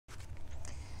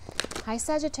Hi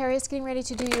Sagittarius, getting ready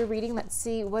to do your reading. Let's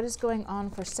see what is going on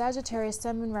for Sagittarius,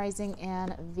 Sun, Moon, Rising,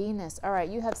 and Venus. All right,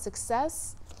 you have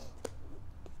success,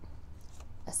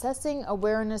 assessing,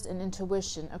 awareness, and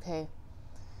intuition. Okay,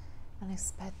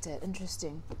 unexpected,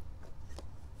 interesting.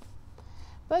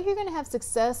 But you're going to have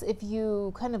success if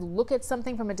you kind of look at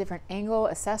something from a different angle,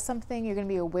 assess something. You're going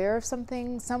to be aware of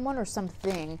something, someone, or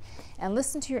something, and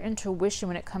listen to your intuition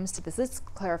when it comes to this. Let's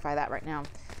clarify that right now.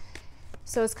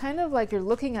 So it's kind of like you're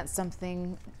looking at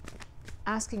something,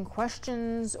 asking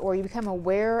questions, or you become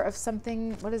aware of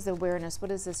something. What is awareness?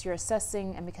 What is this? You're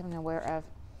assessing and becoming aware of.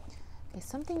 Okay,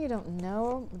 something you don't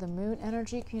know, the moon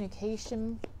energy,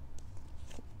 communication.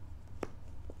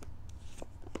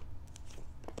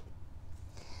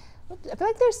 I feel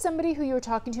like there's somebody who you were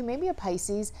talking to, maybe a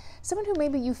Pisces, someone who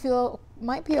maybe you feel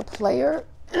might be a player.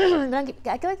 I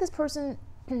feel like this person,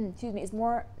 excuse me, is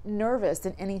more nervous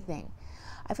than anything.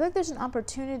 I feel like there's an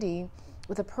opportunity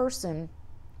with a person,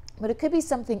 but it could be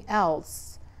something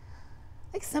else.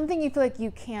 Like something you feel like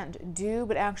you can't do,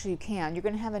 but actually you can. You're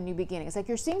going to have a new beginning. It's like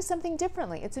you're seeing something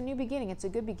differently. It's a new beginning. It's a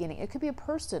good beginning. It could be a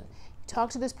person. You talk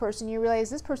to this person, you realize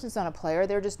this person's not a player.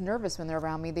 They're just nervous when they're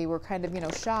around me. They were kind of, you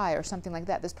know, shy or something like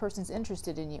that. This person's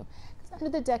interested in you. Under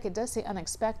the deck, it does say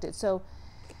unexpected. So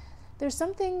there's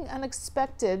something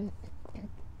unexpected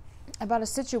about a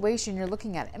situation you're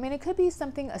looking at. I mean, it could be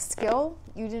something, a skill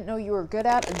you didn't know you were good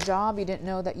at, a job you didn't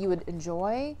know that you would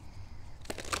enjoy.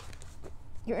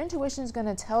 Your intuition is going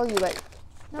to tell you, like,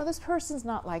 no, this person's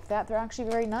not like that. They're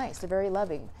actually very nice. They're very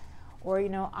loving. Or, you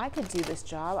know, I could do this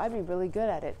job. I'd be really good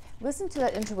at it. Listen to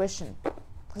that intuition,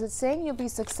 because it's saying you'll be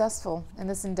successful in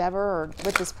this endeavor or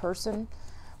with this person.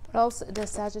 What else does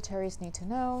Sagittarius need to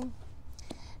know?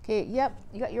 Okay, yep,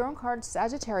 you got your own card,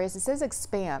 Sagittarius. It says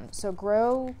expand. So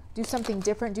grow, do something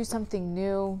different, do something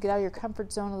new, get out of your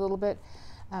comfort zone a little bit.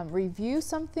 Review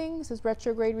something. It says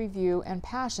retrograde review, and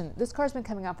passion. This card's been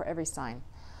coming out for every sign.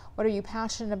 What are you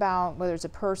passionate about? Whether it's a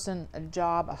person, a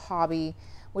job, a hobby.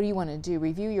 What do you want to do?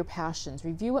 Review your passions.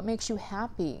 Review what makes you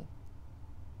happy.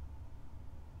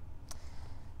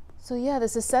 So yeah,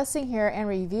 this assessing here and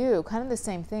review, kind of the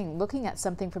same thing. Looking at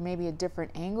something from maybe a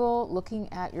different angle, looking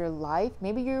at your life.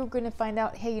 Maybe you're going to find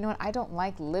out, hey, you know what? I don't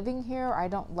like living here. Or I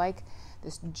don't like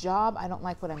this job. I don't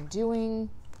like what I'm doing.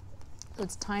 So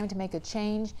it's time to make a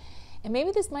change. And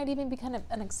maybe this might even be kind of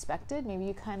unexpected. Maybe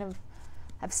you kind of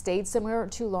have stayed somewhere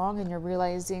too long and you're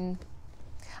realizing,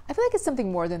 I feel like it's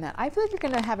something more than that. I feel like you're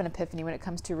going to have an epiphany when it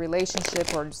comes to a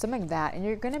relationship or something like that, and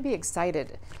you're going to be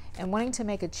excited and wanting to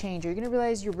make a change. You're going to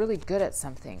realize you're really good at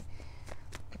something.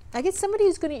 I guess somebody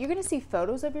who's going to, you're going to see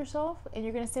photos of yourself and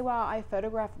you're going to say, wow, I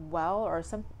photograph well, or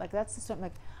something like that's just something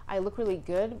like, I look really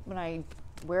good when I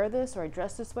wear this, or I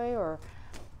dress this way, or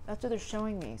that's what they're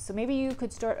showing me. So maybe you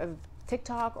could start a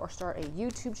TikTok or start a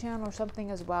YouTube channel or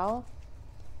something as well.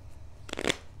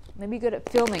 Maybe good at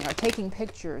filming or taking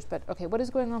pictures. But okay, what is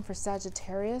going on for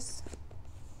Sagittarius?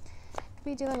 Could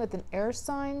be dealing with an air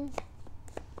sign.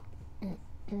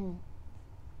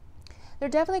 There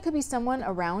definitely could be someone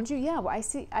around you. Yeah, well,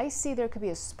 I see there could be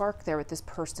a spark there with this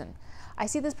person. I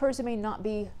see this person may not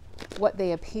be what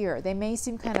they appear. They may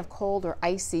seem kind of cold or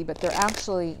icy, but they're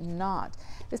actually not.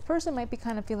 This person might be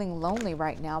kind of feeling lonely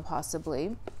right now,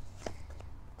 possibly.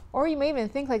 Or you may even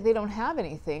think like they don't have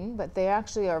anything, but they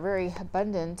actually are very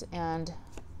abundant and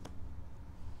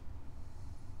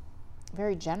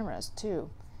very generous too.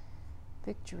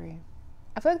 Victory.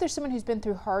 I feel like there's someone who's been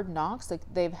through hard knocks, like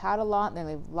they've had a lot, then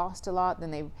they've lost a lot, then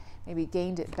they've maybe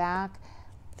gained it back.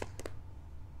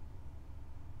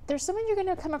 There's someone you're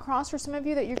going to come across for some of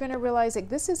you that you're going to realize like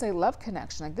this is a love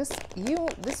connection. Like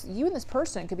you and this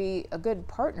person could be a good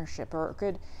partnership, or a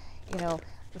good, you know,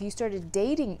 if you started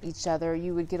dating each other,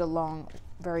 you would get along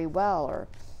very well. Or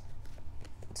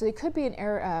so it could be an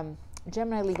air,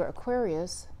 Gemini, Libra,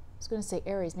 Aquarius. I was going to say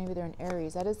Aries. Maybe they're in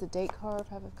Aries. That is the date card,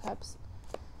 Five of Cups.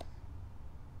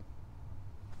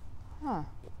 Huh.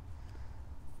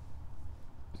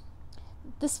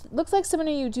 This looks like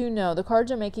somebody you do know. The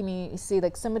cards are making me see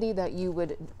like somebody that you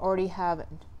would already have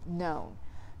known.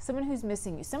 Someone who's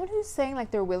missing you. Someone who's saying like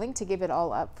they're willing to give it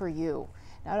all up for you.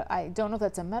 Now, I don't know if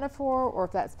that's a metaphor or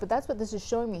if that's, but that's what this is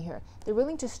showing me here. They're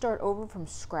willing to start over from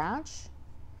scratch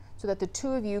so that the two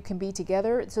of you can be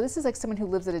together. So this is like someone who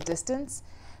lives at a distance,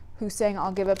 who's saying,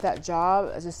 I'll give up that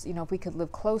job. Just, you know, if we could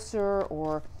live closer,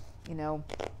 or, you know,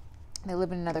 they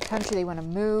live in another country, they want to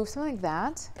move, something like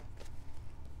that.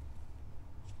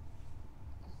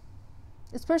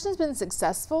 This person's been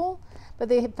successful, but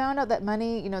they have found out that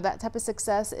money, you know, that type of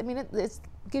success, I mean, it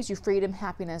gives you freedom,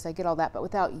 happiness, I get all that, but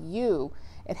without you,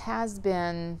 it has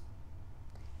been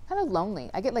kind of lonely.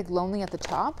 I get like lonely at the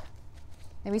top.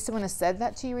 Maybe someone has said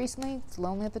that to you recently. It's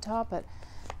lonely at the top, but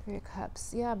Three of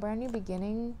Cups. Yeah, brand new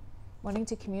beginning, wanting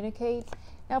to communicate.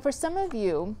 Now, for some of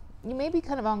you, you may be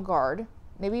kind of on guard.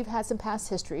 Maybe you've had some past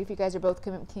history. If you guys are both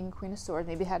King and Queen of Swords,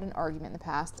 maybe had an argument in the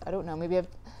past. I don't know. Maybe you have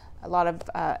a lot of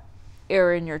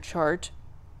error in your chart.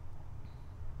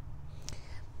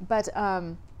 But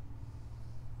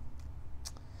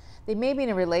they may be in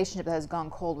a relationship that has gone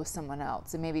cold with someone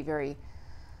else. They may be very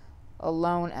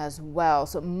alone as well.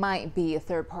 So it might be a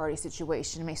third-party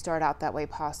situation. It may start out that way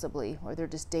possibly, or they're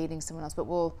just dating someone else. But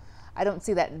I don't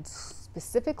see that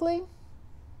specifically.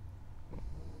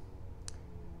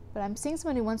 But I'm seeing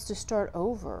someone who wants to start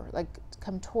over, like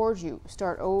come towards you,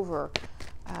 start over.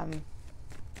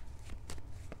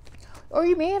 Or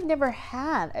you may have never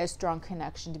had a strong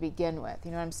connection to begin with.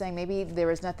 You know what I'm saying? Maybe there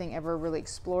was nothing ever really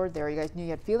explored there. You guys knew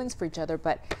you had feelings for each other,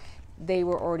 but they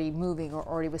were already moving or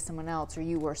already with someone else, or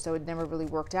you were, so it never really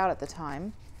worked out at the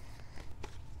time.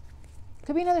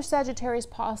 Could be another Sagittarius,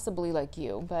 possibly like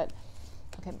you, but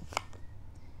okay.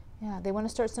 Yeah, they want to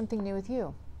start something new with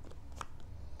you.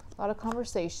 A lot of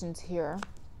conversations here.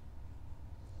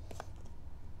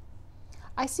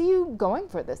 I see you going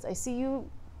for this. I see you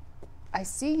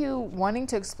wanting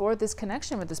to explore this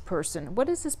connection with this person. What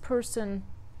is this person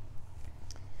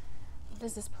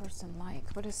like?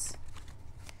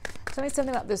 Tell me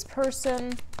something about this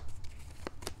person.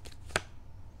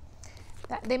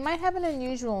 They might have an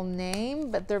unusual name,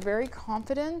 but they're very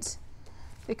confident.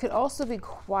 They could also be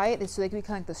quiet, so they could be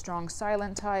kind of like the strong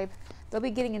silent type. They'll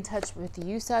be getting in touch with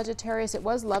you, Sagittarius. It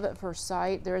was love at first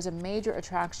sight. There is a major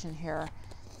attraction here.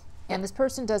 And this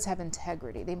person does have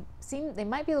integrity. They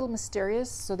might be a little mysterious,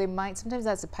 so they might, sometimes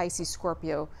that's a Pisces,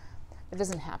 Scorpio. It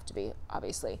doesn't have to be,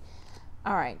 obviously.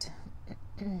 All right.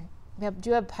 We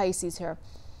do have Pisces here.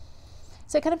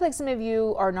 So I kind of feel like some of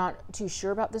you are not too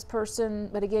sure about this person,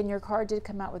 but again, your card did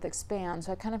come out with expand.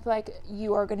 So I kind of feel like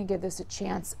you are going to give this a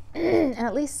chance and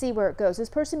at least see where it goes. This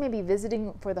person may be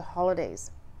visiting for the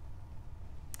holidays.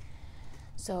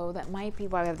 So that might be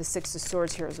why we have the Six of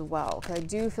Swords here as well. Because I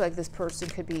do feel like this person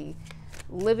could be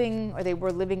living, or they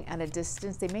were living at a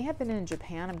distance. They may have been in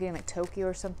Japan. I'm getting like Tokyo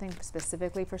or something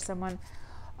specifically for someone.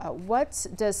 What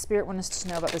does Spirit want us to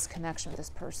know about this connection with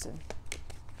this person?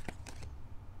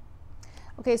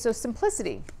 Okay, so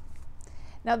simplicity.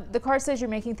 Now, the card says you're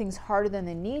making things harder than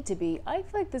they need to be. I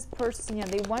feel like this person, you know,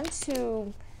 they want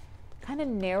to kind of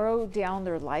narrow down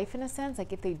their life in a sense.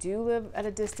 Like if they do live at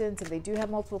a distance, if they do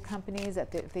have multiple companies, if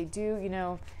they do, you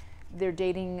know, they're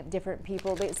dating different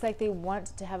people. It's like they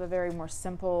want to have a very more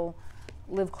simple,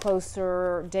 live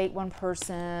closer, date one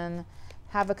person,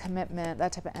 have a commitment,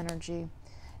 that type of energy.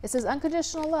 It says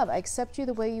unconditional love. I accept you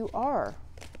the way you are.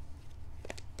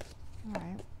 All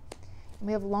right. And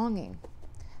we have longing.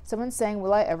 Someone's saying,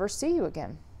 will I ever see you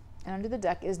again? And under the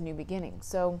deck is new beginning.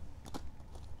 So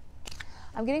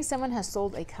I'm getting someone has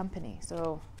sold a company.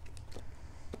 So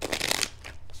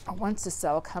or wants to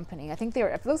sell a company. I think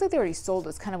it looks like they already sold.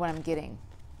 It's kind of what I'm getting.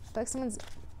 I feel like someone's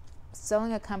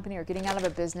selling a company or getting out of a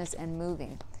business and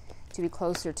moving to be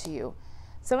closer to you.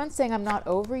 Someone's saying, I'm not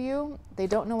over you. They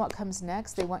don't know what comes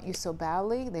next. They want you so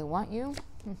badly. They want you.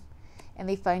 And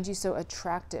they find you so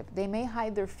attractive. They may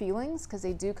hide their feelings because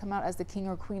they do come out as the King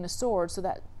or Queen of Swords. So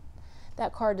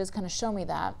that card does kind of show me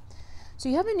that. So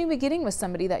you have a new beginning with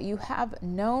somebody that you have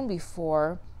known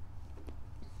before.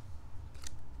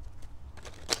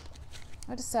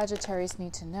 What does Sagittarius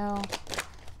need to know?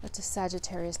 What does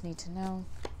Sagittarius need to know?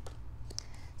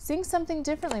 Seeing something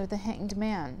differently with the Hanged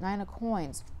Man, 9 of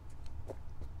Coins.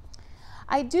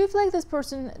 I do feel like this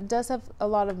person does have a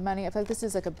lot of money. I feel like this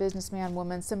is like a businessman,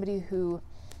 woman, somebody who,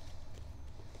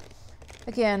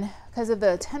 again, because of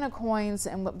the 10 of Coins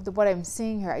and what I'm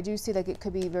seeing here, I do see like it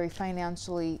could be very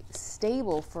financially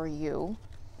stable for you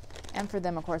and for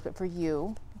them, of course, but for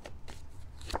you.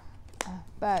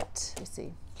 But let's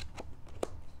see.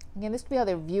 Again, this could be how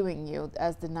they're viewing you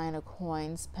as the 9 of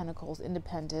Coins, Pentacles,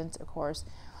 independent, of course.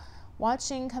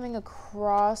 Watching, coming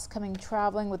across,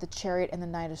 traveling with the Chariot and the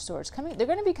Knight of Swords. They're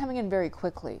going to be coming in very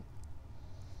quickly.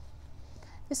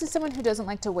 This is someone who doesn't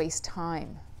like to waste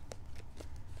time.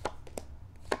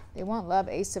 They want love,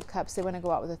 Ace of Cups. They want to go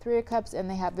out with the 3 of Cups, and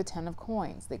they have the 10 of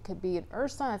Coins. They could be an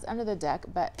Earth sign that's under the deck,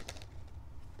 but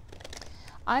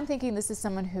I'm thinking this is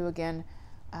someone who, again,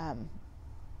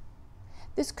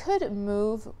 this could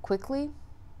move quickly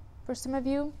for some of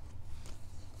you.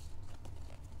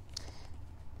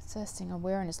 Assessing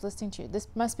awareness, listening to you. This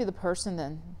must be the person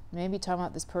then. Maybe talking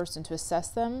about this person to assess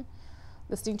them,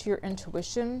 listening to your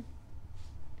intuition.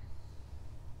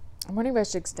 I'm wondering if I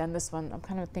should extend this one. I'm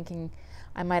kind of thinking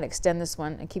I might extend this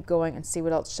one and keep going and see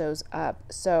what else shows up.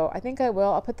 So I think I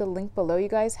will. I'll put the link below, you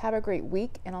guys. Have a great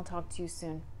week, and I'll talk to you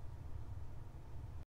soon.